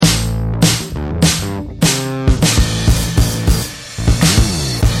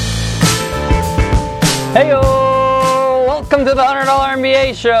Heyo! Welcome to the $100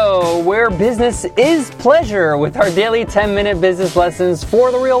 MBA show, where business is pleasure with our daily 10-minute business lessons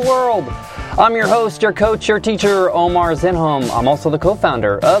for the real world. I'm your host, your coach, your teacher, Omar Zenhom. I'm also the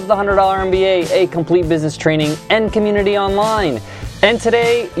co-founder of the $100 MBA, a complete business training and community online. And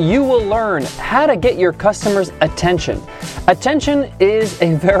today, you will learn how to get your customers' attention. Attention is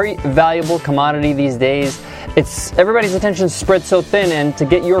a very valuable commodity these days. Everybody's attention spread so thin, and to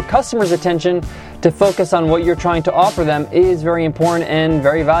get your customers' attention to focus on what you're trying to offer them is very important and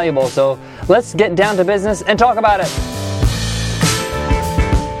very valuable. So let's get down to business and talk about it.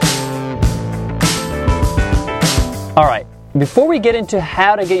 All right, before we get into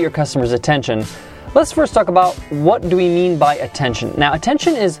how to get your customers' attention, let's first talk about what do we mean by attention. Now,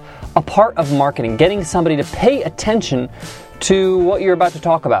 attention is a part of marketing, getting somebody to pay attention to what you're about to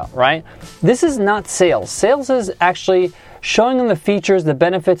talk about, right? This is not sales. Sales is actually showing them the features, the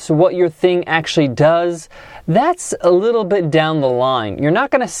benefits, what your thing actually does. That's a little bit down the line. You're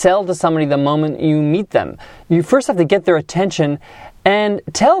not going to sell to somebody the moment you meet them. You first have to get their attention and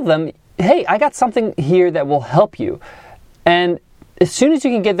tell them, hey, I got something here that will help you. And as soon as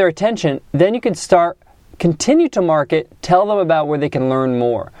you can get their attention, then you can continue to market, tell them about where they can learn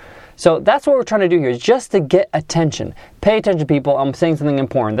more. So that's what we're trying to do here, is just to get attention. Pay attention, people. I'm saying something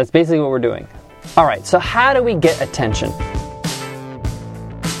important. That's basically what we're doing. All right, so how do we get attention?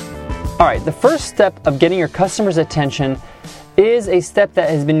 All right, the first step of getting your customers' attention is a step that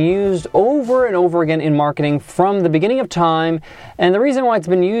has been used over and over again in marketing from the beginning of time. And the reason why it's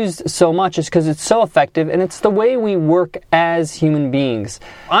been used so much is because it's so effective, and it's the way we work as human beings.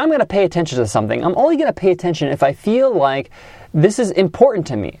 I'm going to pay attention to something. I'm only going to pay attention if I feel like this is important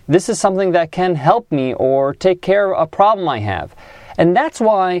to me. This is something that can help me or take care of a problem I have. And that's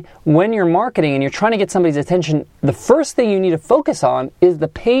why when you're marketing and you're trying to get somebody's attention, the first thing you need to focus on is the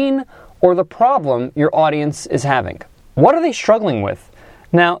pain or the problem your audience is having. What are they struggling with?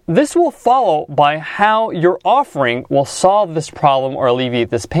 Now, this will follow by how your offering will solve this problem or alleviate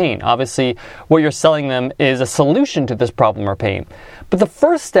this pain. Obviously, what you're selling them is a solution to this problem or pain. But the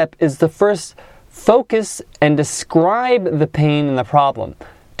first step is to first focus and describe the pain and the problem.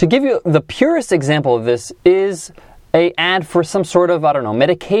 To give you the purest example of this is an ad for some sort of,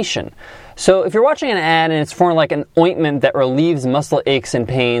 medication. So if you're watching an ad and it's for like an ointment that relieves muscle aches and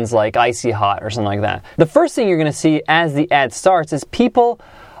pains like Icy Hot or something like that, the first thing you're going to see as the ad starts is people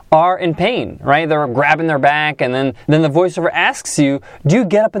are in pain, right? They're grabbing their back, and then the voiceover asks you, do you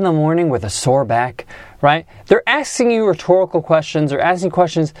get up in the morning with a sore back, right? They're asking you rhetorical questions. They're asking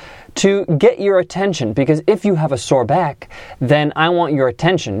questions to get your attention, because if you have a sore back, then I want your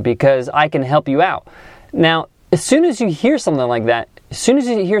attention because I can help you out. Now, as soon as you hear something like that, as soon as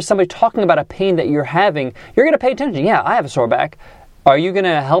you hear somebody talking about a pain that you're having, you're going to pay attention. Yeah, I have a sore back. Are you going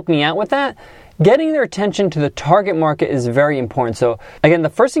to help me out with that? Getting their attention to the target market is very important. So again, the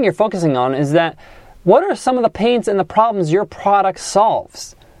first thing you're focusing on is that what are some of the pains and the problems your product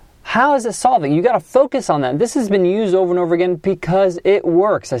solves? How is it solving? You got to focus on that. This has been used over and over again because it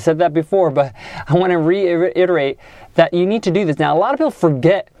works. I said that before, but I want to reiterate that you need to do this. Now, a lot of people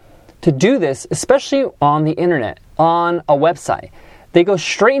forget to do this, especially on the internet, on a website. They go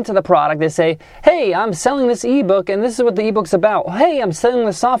straight into the product. They say, hey, I'm selling this ebook, and this is what the ebook's about. Hey, I'm selling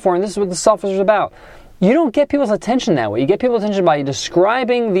the software, and this is what the software is about. You don't get people's attention that way. You get people's attention by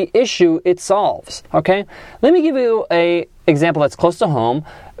describing the issue it solves, okay? Let me give you an example that's close to home,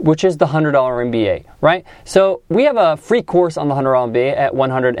 which is the $100 MBA, right? So we have a free course on the $100 MBA at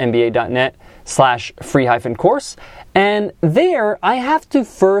 100mba.net/free-course. And there, I have to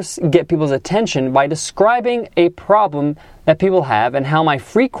first get people's attention by describing a problem that people have and how my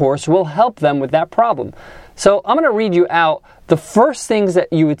free course will help them with that problem. So I'm going to read you out the first things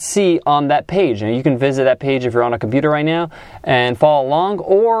that you would see on that page. And you can visit that page if you're on a computer right now and follow along,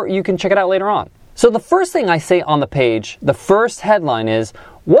 or you can check it out later on. So the first thing I say on the page, the first headline is,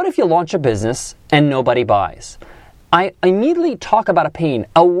 what if you launch a business and nobody buys? I immediately talk about a pain,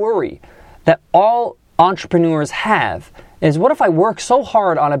 a worry that all entrepreneurs have, is what if I work so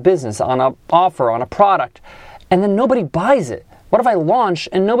hard on a business, on an offer, on a product, and then nobody buys it? What if I launch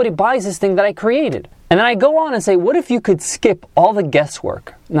and nobody buys this thing that I created? And then I go on and say, what if you could skip all the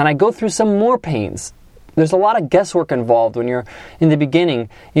guesswork? And then I go through some more pains. There's a lot of guesswork involved when you're in the beginning.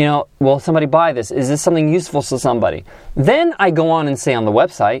 Will somebody buy this? Is this something useful to somebody? Then I go on and say on the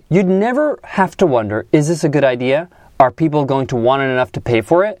website, you'd never have to wonder, is this a good idea? Are people going to want it enough to pay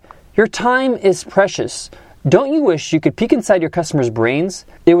for it? Your time is precious. Don't you wish you could peek inside your customers' brains?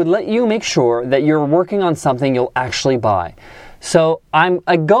 It would let you make sure that you're working on something you'll actually buy. So I'm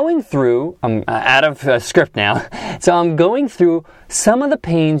going through, I'm out of script now, so I'm going through some of the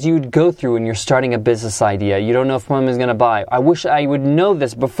pains you would go through when you're starting a business idea. You don't know if someone is going to buy. I wish I would know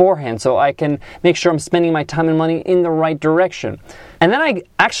this beforehand so I can make sure I'm spending my time and money in the right direction. And then I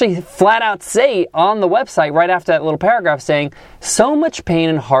actually flat out say on the website right after that little paragraph saying, so much pain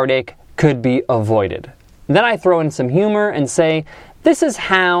and heartache could be avoided. Then I throw in some humor and say, this is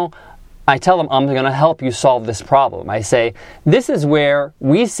how I tell them I'm going to help you solve this problem. I say, this is where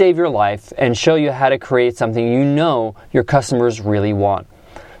we save your life and show you how to create something you know your customers really want.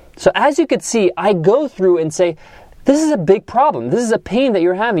 So as you can see, I go through and say, this is a big problem. This is a pain that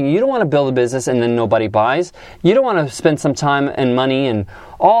you're having. You don't want to build a business and then nobody buys. You don't want to spend some time and money and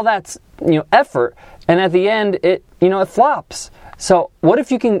all that, effort, and at the end it flops. So what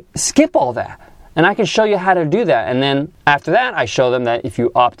if you can skip all that? And I can show you how to do that. And then after that, I show them that if you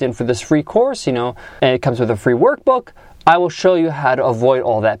opt in for this free course, and it comes with a free workbook, I will show you how to avoid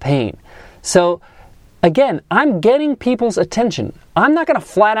all that pain. So again, I'm getting people's attention. I'm not going to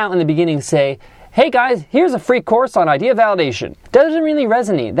flat out in the beginning say, hey guys, here's a free course on idea validation. Doesn't really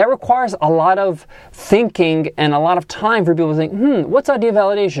resonate. That requires a lot of thinking and a lot of time for people to think, what's idea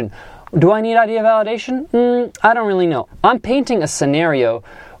validation? Do I need idea validation? I don't really know. I'm painting a scenario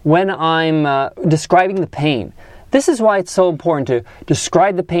when I'm describing the pain. This is why it's so important to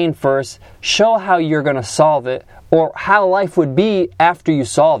describe the pain first, show how you're going to solve it, or how life would be after you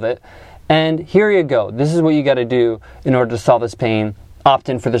solve it, and here you go. This is what you got to do in order to solve this pain. Opt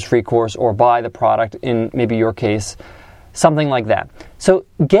in for this free course or buy the product in maybe your case, something like that. So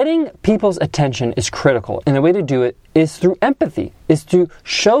getting people's attention is critical, and the way to do it is through empathy, is to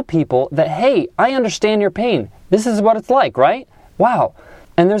show people that, hey, I understand your pain. This is what it's like, right? Wow.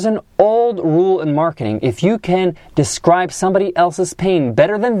 And there's an old rule in marketing. If you can describe somebody else's pain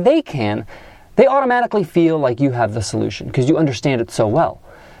better than they can, they automatically feel like you have the solution because you understand it so well.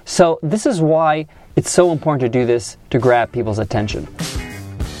 So this is why it's so important to do this to grab people's attention.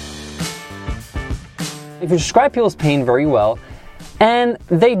 If you describe people's pain very well and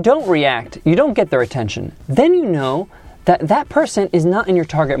they don't react, you don't get their attention, then you know that that person is not in your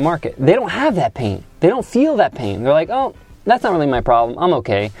target market. They don't have that pain. They don't feel that pain. They're like, oh, that's not really my problem. I'm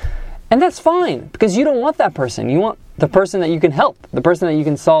okay. And that's fine because you don't want that person. You want the person that you can help, the person that you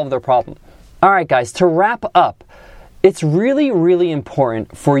can solve their problem. All right, guys, to wrap up, it's really, really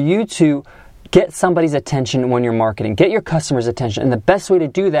important for you to get somebody's attention when you're marketing. Get your customers' attention. And the best way to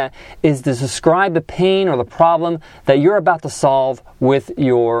do that is to describe the pain or the problem that you're about to solve with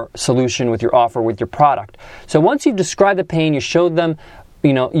your solution, with your offer, with your product. So once you've described the pain, you showed them,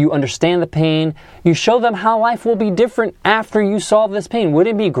 you understand the pain, you show them how life will be different after you solve this pain.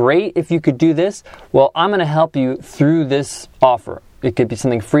 Wouldn't it be great if you could do this? Well, I'm going to help you through this offer. It could be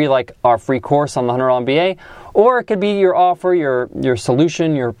something free like our free course on the $100 MBA, or it could be your offer, your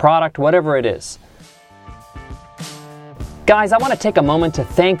solution, your product, whatever it is. Guys, I want to take a moment to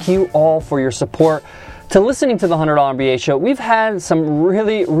thank you all for your support to listening to the $100 MBA show. We've had some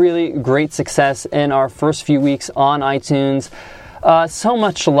really, really great success in our first few weeks on iTunes. So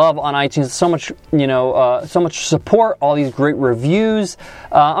much love on iTunes, so much support, all these great reviews.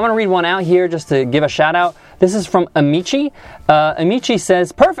 I'm going to read one out here just to give a shout out. This is from Amici. Amici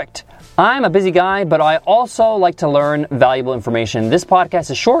says, perfect. I'm a busy guy, but I also like to learn valuable information. This podcast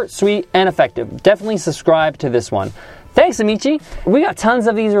is short, sweet, and effective. Definitely subscribe to this one. Thanks, Amici. We got tons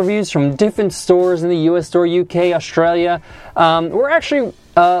of these reviews from different stores in the US store, UK, Australia. We're actually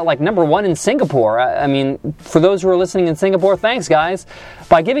number one in Singapore. I mean, for those who are listening in Singapore, thanks, guys.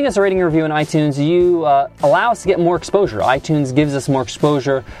 By giving us a rating and review in iTunes, you allow us to get more exposure. iTunes gives us more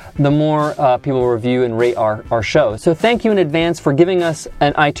exposure the more people review and rate our show. So thank you in advance for giving us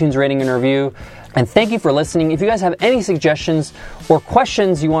an iTunes rating and review. And thank you for listening. If you guys have any suggestions or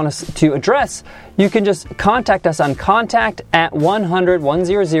questions you want us to address, you can just contact us on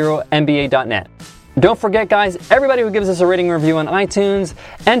contact@100mba.net. Don't forget, guys, everybody who gives us a rating and review on iTunes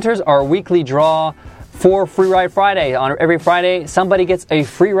enters our weekly draw for Free Ride Friday. On every Friday, somebody gets a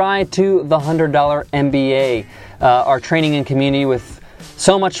free ride to the $100 MBA, our training and community with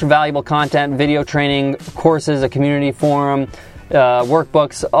so much valuable content, video training, courses, a community forum,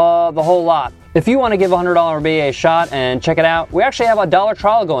 workbooks, the whole lot. If you want to give a $100 MBA a shot and check it out, we actually have a $1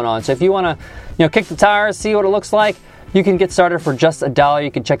 trial going on. So if you want to, kick the tires, see what it looks like, you can get started for just $1.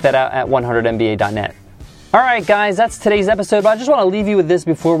 You can check that out at 100mba.net. All right, guys, that's today's episode. But I just want to leave you with this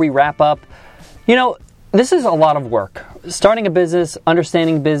before we wrap up. This is a lot of work. Starting a business,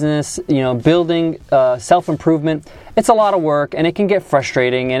 understanding business, building self-improvement. It's a lot of work, and it can get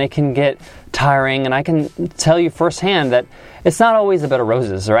frustrating, and it can get tiring. And I can tell you firsthand that it's not always a bed of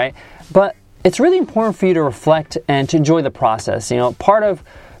roses, right? But it's really important for you to reflect and to enjoy the process. Part of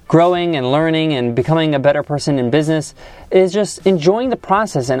growing and learning and becoming a better person in business is just enjoying the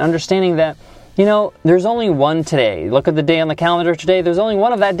process and understanding that, there's only one today. Look at the day on the calendar today. There's only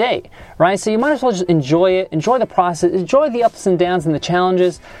one of that day, right? So you might as well just enjoy it, enjoy the process, enjoy the ups and downs and the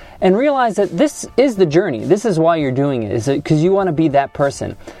challenges, and realize that this is the journey. This is why you're doing it, is because you want to be that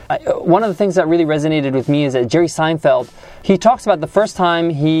person. One of the things that really resonated with me is that Jerry Seinfeld, he talks about the first time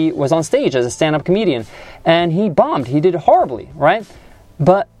he was on stage as a stand-up comedian, and he bombed. He did horribly, right?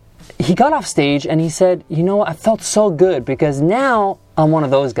 But he got off stage and he said, I felt so good because now I'm one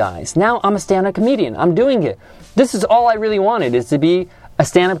of those guys. Now I'm a stand-up comedian. I'm doing it. This is all I really wanted, is to be a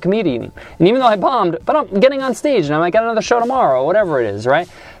stand-up comedian. And even though I bombed, but I'm getting on stage and I might get another show tomorrow, or whatever it is, right?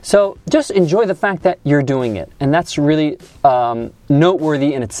 So just enjoy the fact that you're doing it. And that's really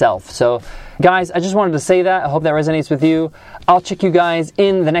noteworthy in itself. So guys, I just wanted to say that. I hope that resonates with you. I'll check you guys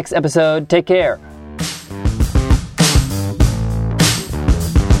in the next episode. Take care.